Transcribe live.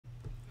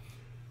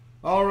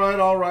All right,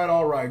 all right,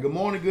 all right. Good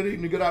morning, good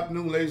evening, good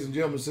afternoon, ladies and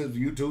gentlemen. Since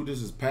YouTube,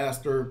 this is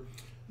Pastor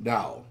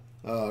Dow.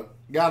 I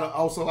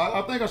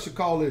think I should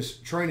call this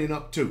training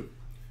up too.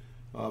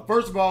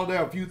 First of all, there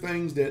are a few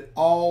things that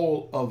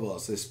all of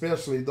us,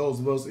 especially those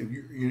of us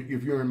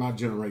if you're in my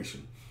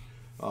generation,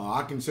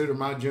 I consider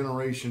my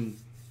generation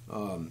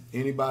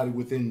anybody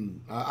within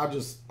I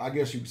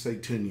guess you could say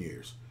 10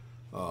 years.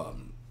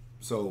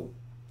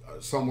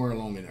 Somewhere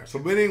along in there.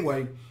 But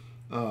anyway,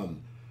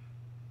 um,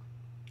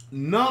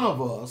 none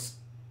of us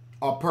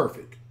are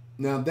perfect.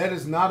 Now, that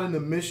is not an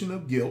admission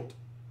of guilt,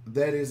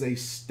 that is a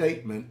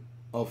statement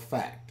of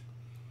fact.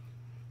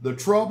 The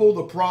trouble,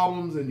 the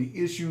problems, and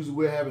the issues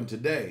we're having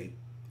today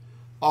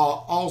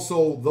are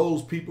also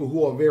those people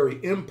who are very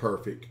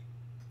imperfect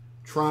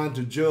trying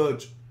to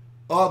judge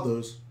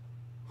others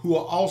who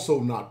are also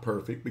not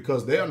perfect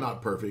because they're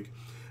not perfect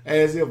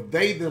as if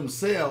they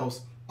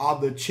themselves are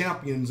the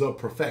champions of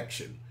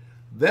perfection.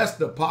 That's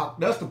the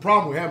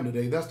problem we're having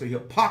today. That's the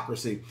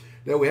hypocrisy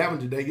that we're having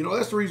today. You know,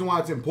 that's the reason why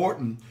it's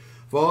important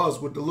for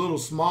us with the little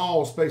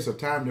small space of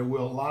time that we're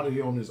allotted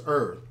here on this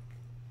earth.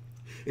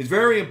 It's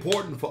very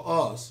important for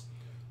us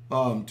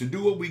to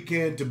do what we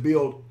can to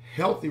build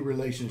healthy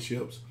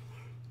relationships.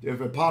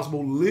 If it's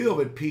possible, live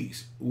at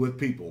peace with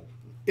people.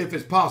 If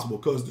it's possible,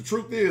 because the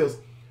truth is,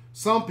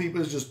 some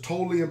people it's just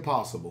totally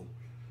impossible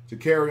to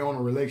carry on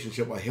a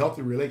relationship, a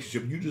healthy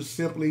relationship. You just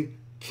simply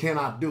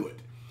cannot do it.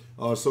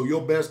 So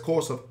your best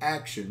course of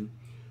action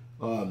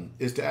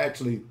is to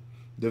actually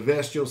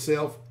divest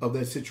yourself of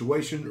that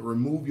situation,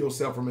 remove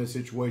yourself from that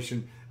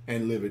situation,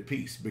 and live at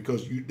peace.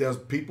 Because there's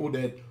people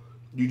that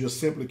you just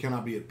simply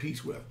cannot be at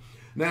peace with.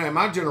 Now, in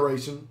my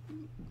generation,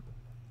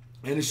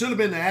 and it should have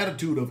been the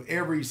attitude of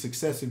every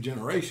successive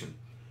generation,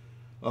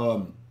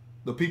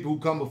 the people who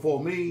come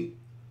before me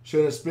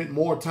should have spent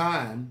more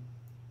time,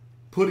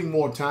 putting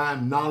more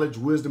time, knowledge,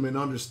 wisdom, and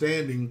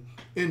understanding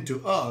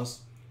into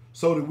us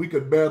so that we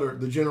could better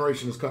the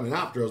generation that's coming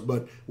after us.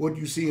 But what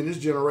you see in this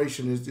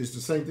generation is the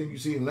same thing you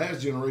see in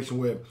last generation,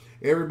 where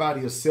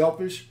everybody is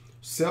selfish,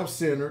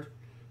 self-centered,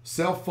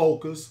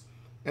 self-focused,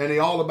 and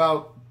they're all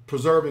about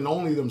preserving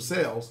only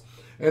themselves.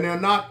 And they're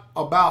not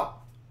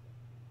about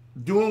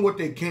doing what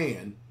they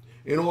can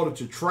in order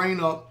to train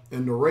up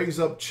and to raise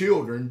up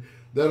children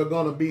that are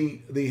going to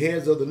be the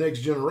heads of the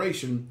next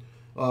generation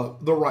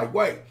the right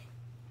way.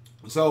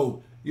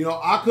 So, you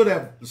know, I could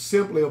have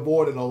simply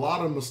avoided a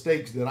lot of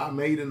mistakes that I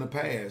made in the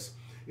past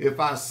if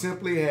I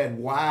simply had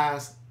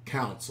wise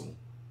counsel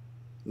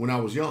when I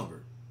was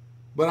younger.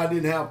 But I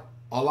didn't have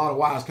a lot of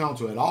wise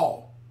counsel at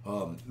all.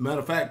 Matter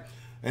of fact,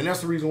 and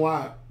that's the reason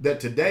why that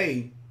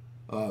today,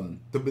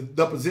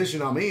 the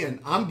position I'm in,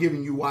 I'm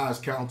giving you wise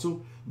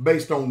counsel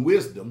based on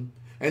wisdom.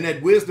 And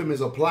that wisdom is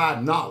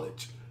applied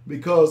knowledge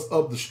because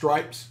of the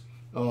stripes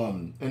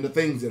and the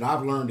things that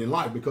I've learned in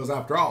life. Because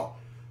after all,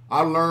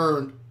 I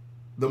learned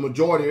the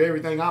majority of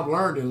everything I've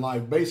learned in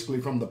life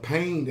basically from the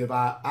pain that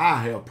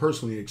I have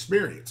personally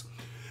experienced.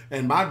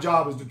 And my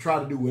job is to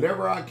try to do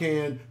whatever I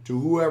can to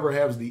whoever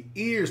has the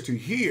ears to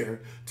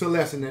hear to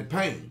lessen that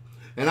pain.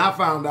 And I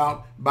found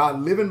out by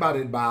living by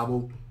that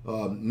Bible,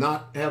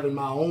 not having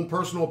my own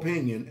personal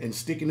opinion and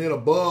sticking it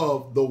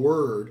above the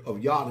word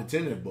of Yah that's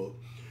in that book,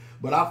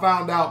 but I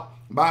found out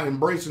by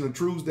embracing the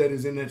truths that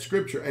is in that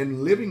scripture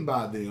and living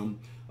by them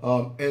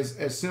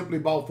as simply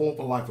brought forth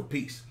a life of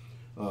peace.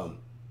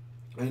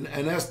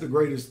 And that's the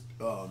greatest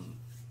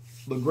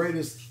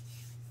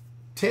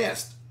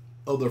test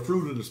of the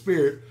fruit of the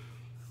Spirit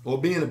or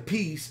being at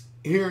peace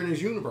here in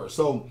this universe.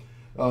 So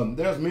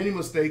there's many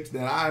mistakes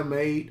that I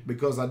made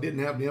because I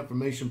didn't have the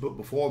information put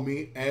before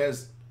me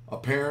as a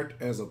parent,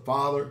 as a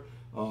father,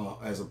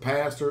 as a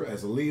pastor,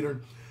 as a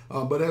leader.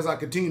 But as I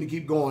continue to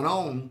keep going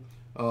on,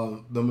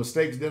 the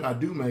mistakes that I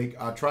do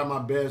make, I try my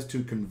best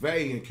to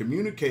convey and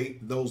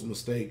communicate those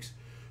mistakes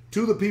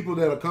to the people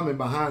that are coming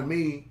behind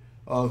me,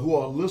 who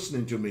are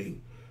listening to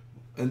me,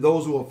 and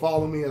those who are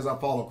following me as I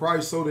follow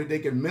Christ, so that they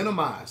can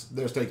minimize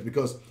their mistakes.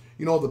 Because,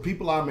 you know, the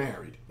people I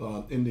married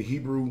in the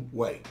Hebrew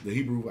way,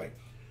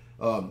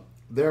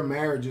 their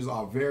marriages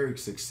are very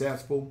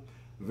successful,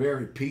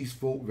 very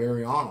peaceful,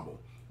 very honorable.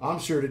 I'm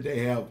sure that they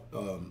have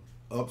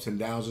ups and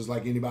downs just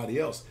like anybody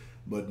else,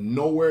 but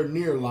nowhere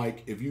near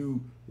like if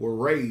you were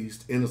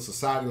raised in a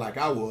society like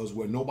I was,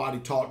 where nobody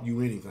taught you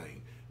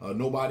anything.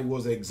 Nobody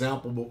was an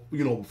example,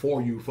 you know,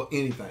 before you for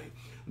anything.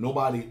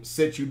 Nobody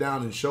set you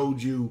down and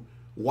showed you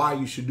why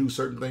you should do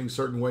certain things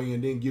certain way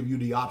and then give you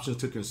the options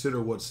to consider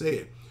what's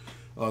said.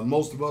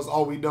 Most of us,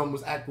 all we done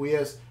was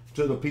acquiesce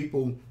to the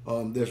people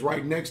that's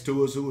right next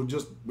to us who are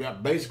just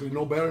basically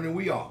no better than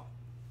we are.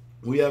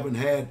 We haven't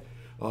had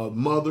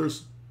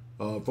mothers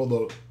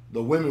for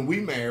the women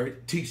we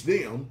married teach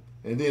them,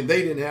 and then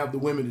they didn't have the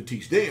women to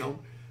teach them.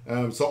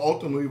 So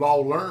ultimately, we've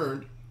all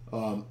learned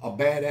a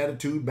bad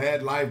attitude,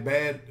 bad life,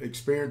 bad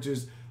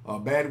experiences,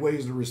 bad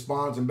ways to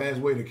respond, and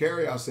bad way to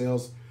carry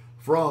ourselves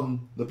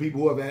from the people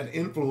who have had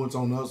influence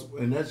on us,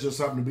 and that's just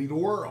happened to be the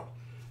world.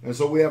 And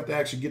so we have to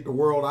actually get the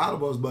world out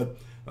of us. But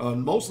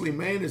mostly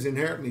man is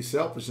inherently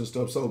selfish and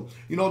stuff. So,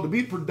 you know, to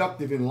be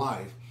productive in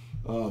life,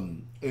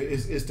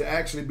 is to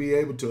actually be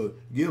able to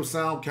give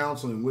sound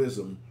counsel and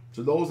wisdom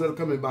to those that are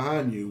coming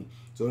behind you,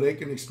 so they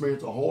can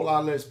experience a whole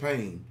lot less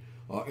pain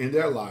in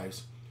their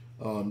lives,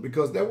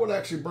 because that would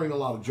actually bring a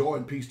lot of joy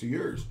and peace to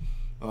yours.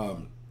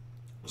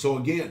 So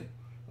again,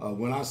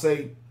 when I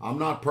say I'm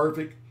not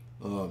perfect,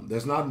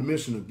 that's not an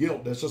admission of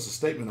guilt. That's just a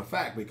statement of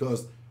fact,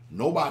 because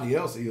nobody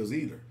else is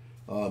either.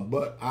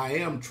 But I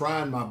am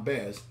trying my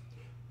best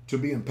to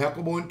be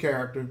impeccable in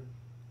character.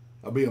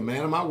 I'll be a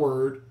man of my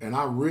word, and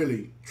I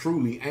really,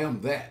 truly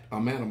am that, a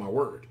man of my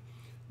word.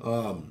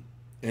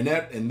 And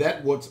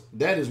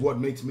that is what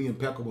makes me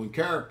impeccable in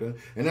character,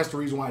 and that's the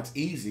reason why it's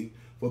easy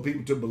for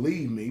people to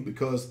believe me,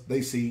 because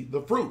they see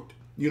the fruit.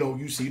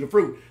 You see the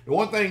fruit. The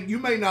one thing you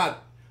may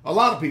not, a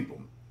lot of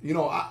people,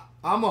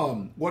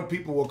 I'm what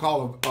people will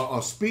call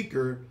a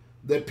speaker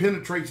that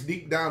penetrates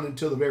deep down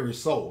into the very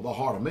soul, the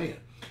heart of man.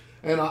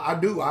 And I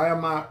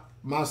am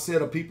my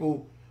set of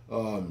people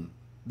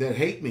that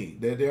hate me.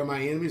 They're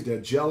my enemies.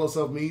 They're jealous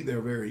of me.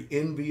 They're very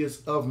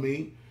envious of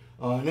me.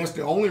 And that's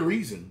the only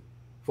reason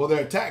for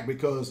their attack,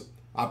 because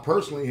I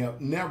personally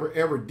have never,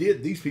 ever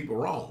did these people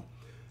wrong.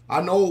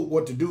 I know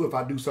what to do if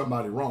I do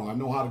somebody wrong. I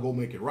know how to go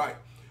make it right.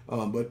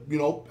 But,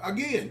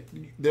 again,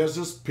 there's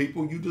just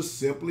people you just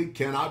simply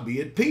cannot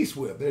be at peace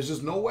with. There's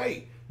just no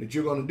way that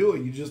you're going to do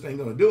it. You just ain't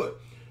going to do it.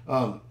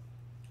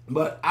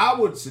 But I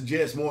would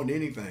suggest more than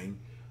anything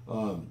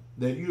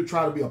that you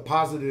try to be a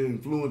positive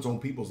influence on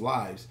people's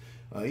lives,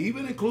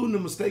 even including the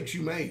mistakes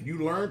you made.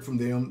 You learn from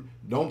them.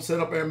 Don't sit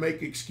up there and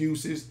make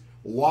excuses,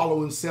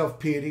 wallow in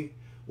self-pity,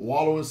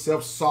 wallow in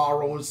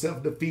self-sorrow and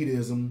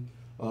self-defeatism.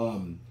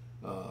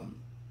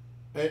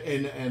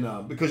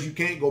 Because you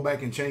can't go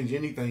back and change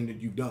anything that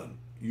you've done.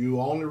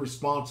 You're only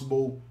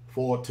responsible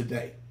for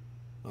today.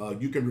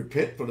 You can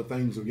repent for the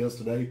things of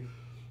yesterday,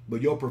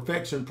 but your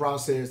perfection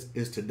process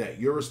is today.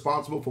 You're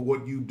responsible for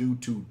what you do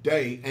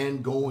today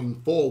and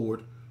going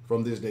forward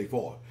from this day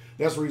forward.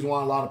 That's the reason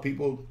why a lot of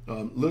people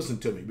listen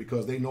to me,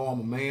 because they know I'm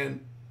a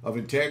man of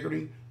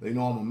integrity. They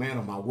know I'm a man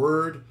of my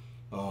word,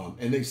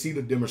 and they see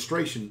the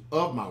demonstration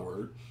of my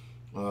word.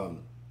 I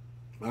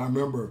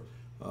remember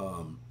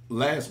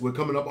we're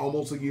coming up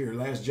almost a year,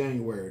 last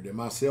January, that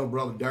myself,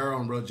 Brother Darrell,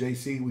 and Brother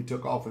JC, we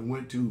took off and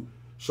went to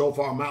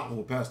Shofar Mountain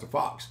with Pastor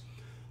Fox.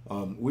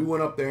 We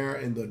went up there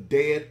in the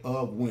dead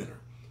of winter,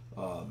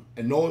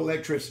 and no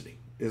electricity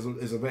is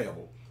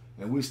available.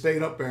 And we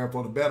stayed up there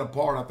for the better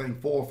part, I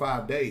think, 4 or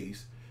 5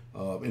 days.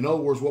 In other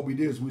words, what we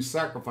did is we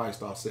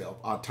sacrificed ourselves,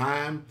 our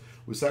time.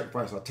 We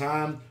sacrificed our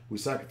time. We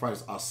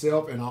sacrificed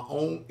ourselves and our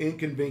own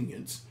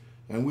inconvenience.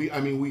 And we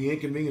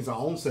inconvenienced our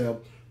own self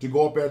to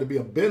go up there to be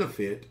a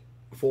benefit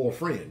for a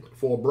friend,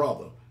 for a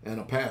brother, and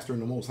a pastor in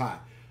the Most High.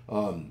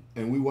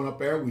 And we went up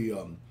there.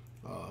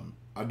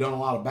 I've done a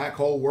lot of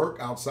backhoe work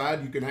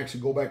outside. You can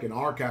actually go back in the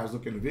archives,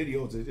 look in the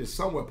videos. It's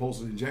somewhere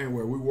posted in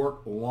January. We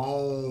worked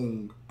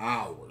long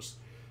hours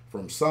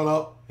from sun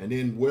up and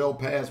then well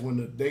past when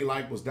the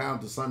daylight was down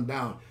to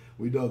sundown.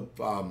 We dug,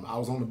 I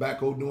was on the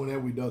backhoe doing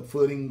that. We dug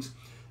footings.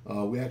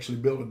 We actually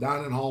built a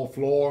dining hall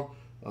floor.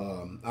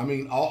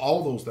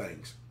 All those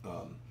things.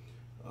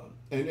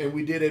 And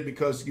we did it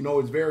because,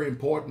 it's very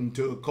important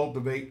to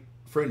cultivate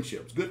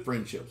friendships, good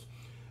friendships.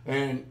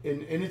 And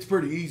it's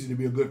pretty easy to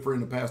be a good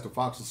friend of Pastor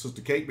Fox and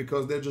Sister Kate,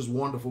 because they're just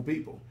wonderful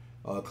people,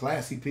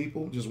 classy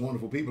people, just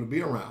wonderful people to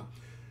be around.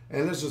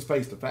 And let's just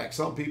face the fact,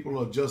 some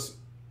people are just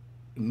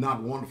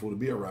not wonderful to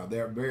be around.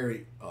 They're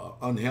very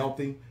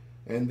unhealthy,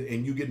 and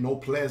you get no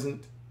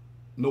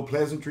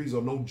pleasantries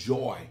or no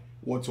joy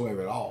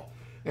whatsoever at all.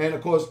 And of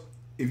course,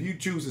 if you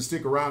choose to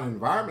stick around in an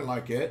environment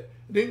like that,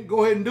 then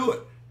go ahead and do it.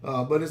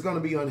 But it's going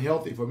to be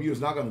unhealthy for you. It's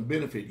not going to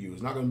benefit you.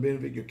 It's not going to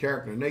benefit your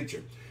character and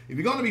nature. If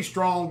you're going to be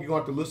strong, you're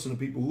going to have to listen to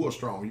people who are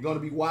strong. You're going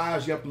to be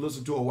wise, you have to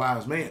listen to a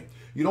wise man.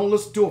 You don't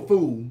listen to a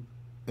fool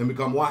and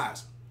become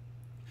wise.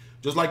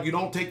 Just like you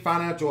don't take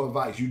financial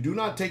advice. You do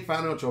not take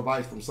financial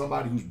advice from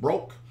somebody who's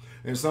broke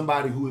and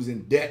somebody who is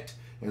in debt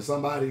and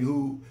somebody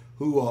who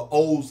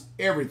owes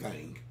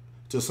everything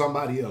to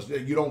somebody else.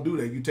 You don't do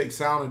that. You take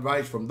sound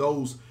advice from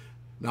those,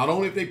 not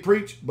only if they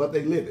preach, but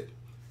they live it.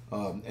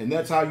 And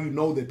that's how you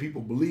know that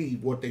people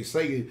believe what they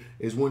say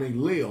is when they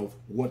live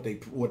what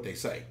they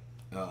say.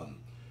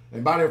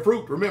 And by their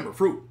fruit, remember,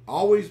 fruit.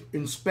 Always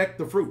inspect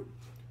the fruit,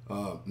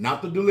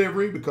 not the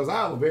delivery, because I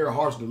have a very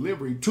harsh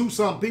delivery to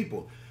some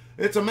people.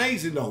 It's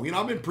amazing, though.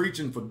 I've been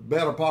preaching for the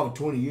better part of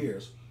 20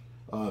 years,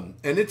 and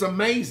it's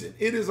amazing.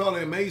 It is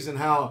utterly amazing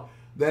how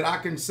that I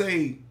can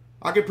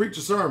preach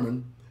a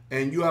sermon,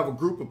 and you have a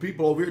group of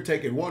people over here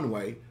take it one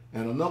way,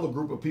 and another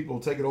group of people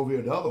take it over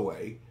here the other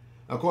way.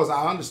 Of course,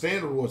 I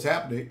understand what's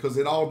happening, because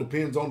it all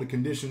depends on the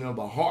condition of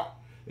the heart.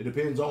 It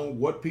depends on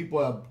what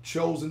people have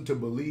chosen to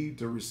believe,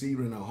 to receive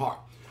in their heart.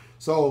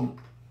 So,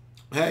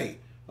 hey,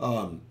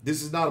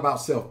 this is not about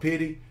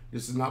self-pity.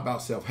 This is not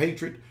about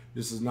self-hatred.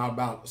 This is not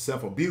about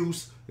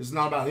self-abuse. This is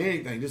not about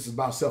anything. This is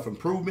about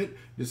self-improvement.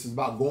 This is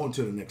about going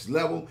to the next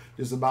level.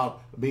 This is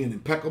about being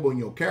impeccable in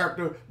your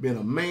character, being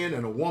a man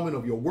and a woman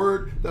of your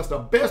word. That's the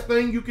best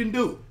thing you can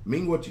do.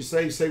 Mean what you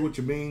say what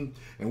you mean.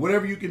 And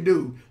whatever you can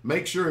do,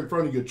 make sure in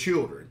front of your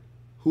children,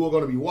 who are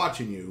going to be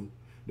watching you,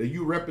 that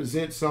you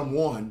represent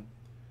someone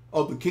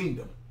of the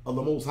kingdom of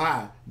the Most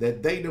High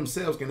that they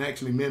themselves can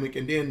actually mimic.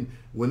 And then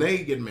when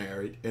they get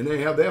married and they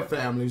have their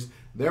families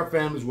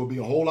will be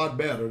a whole lot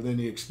better than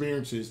the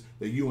experiences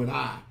that you and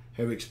I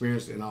have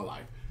experienced in our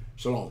life.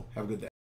 Shalom. Have a good day.